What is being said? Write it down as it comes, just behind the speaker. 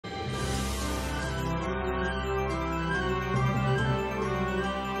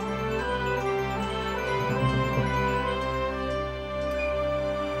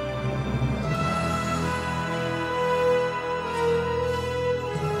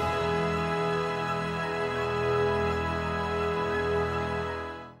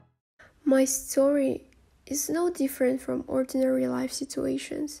My story is no different from ordinary life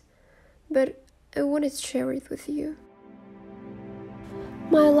situations, but I wanted to share it with you.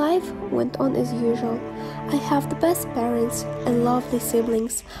 My life went on as usual. I have the best parents and lovely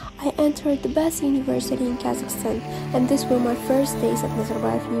siblings. I entered the best university in Kazakhstan, and these were my first days at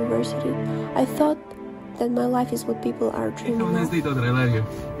Nazarbayev University. I thought that my life is what people are dreaming of. I love you.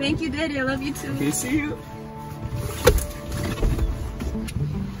 Thank you, Daddy. I love you too. Okay, see you.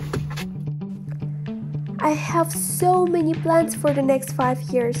 I have so many plans for the next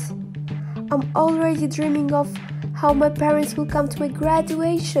 5 years. I'm already dreaming of how my parents will come to my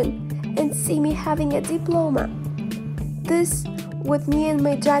graduation and see me having a diploma. This what me and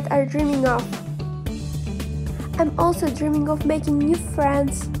my dad are dreaming of. I'm also dreaming of making new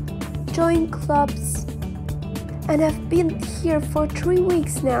friends, join clubs, and I've been here for 3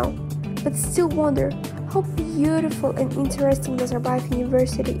 weeks now, but still wonder how beautiful and interesting Nazarbayev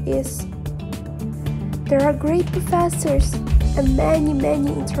University is. There are great professors and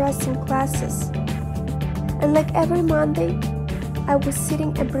many interesting classes. And like every Monday, I was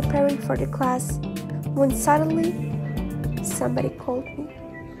sitting and preparing for the class when suddenly somebody called me.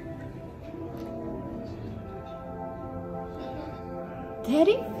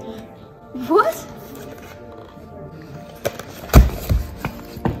 Daddy? What?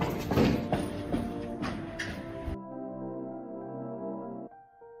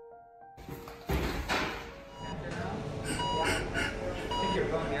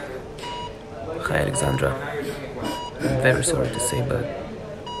 Hi, Alexandra. I'm very sorry to say, but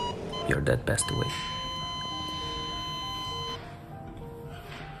your dad passed away.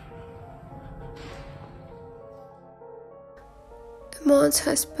 A month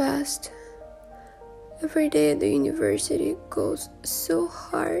has passed. Every day at the university goes so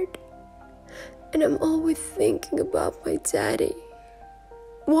hard, and I'm always thinking about my daddy.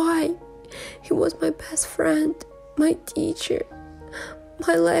 Why? He was my best friend, my teacher.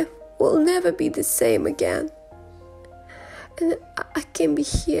 My life will never be the same again. And I can't be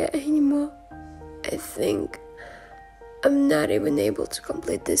here anymore. I think I'm not even able to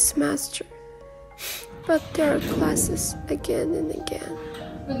complete this semester. But there are classes again and again.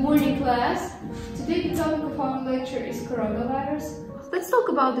 Good morning, class. Today the topic of our lecture is coronavirus. Let's talk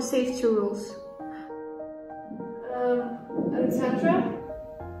about the safety rules. Alexandra?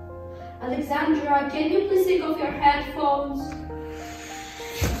 Alexandra, can you please take off your headphones?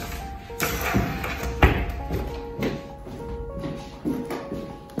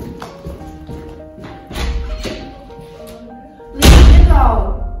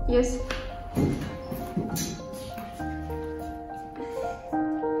 Yes.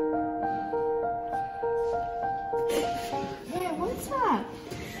 Hey, what's up?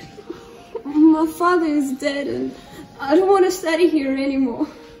 My father is dead and I don't want to study here anymore.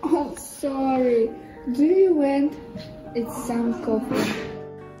 Oh, sorry. Do you want some coffee?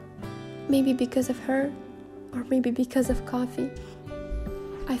 Maybe because of her, or maybe because of coffee.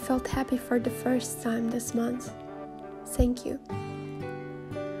 I felt happy for the first time this month. Thank you.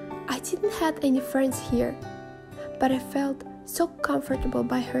 I didn't have any friends here, but I felt so comfortable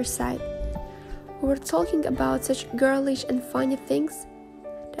by her side. We were talking about such girlish and funny things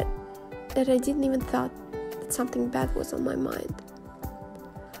that I didn't even thought that something bad was on my mind.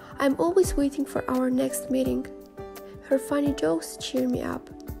 I'm always waiting for our next meeting. Her funny jokes cheer me up,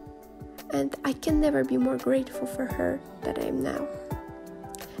 and I can never be more grateful for her than I am now.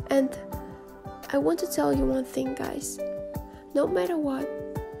 And I want to tell you one thing, guys. No matter what,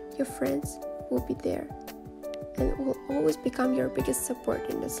 your friends will be there and will always become your biggest support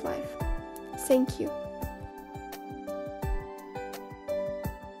in this life. Thank you.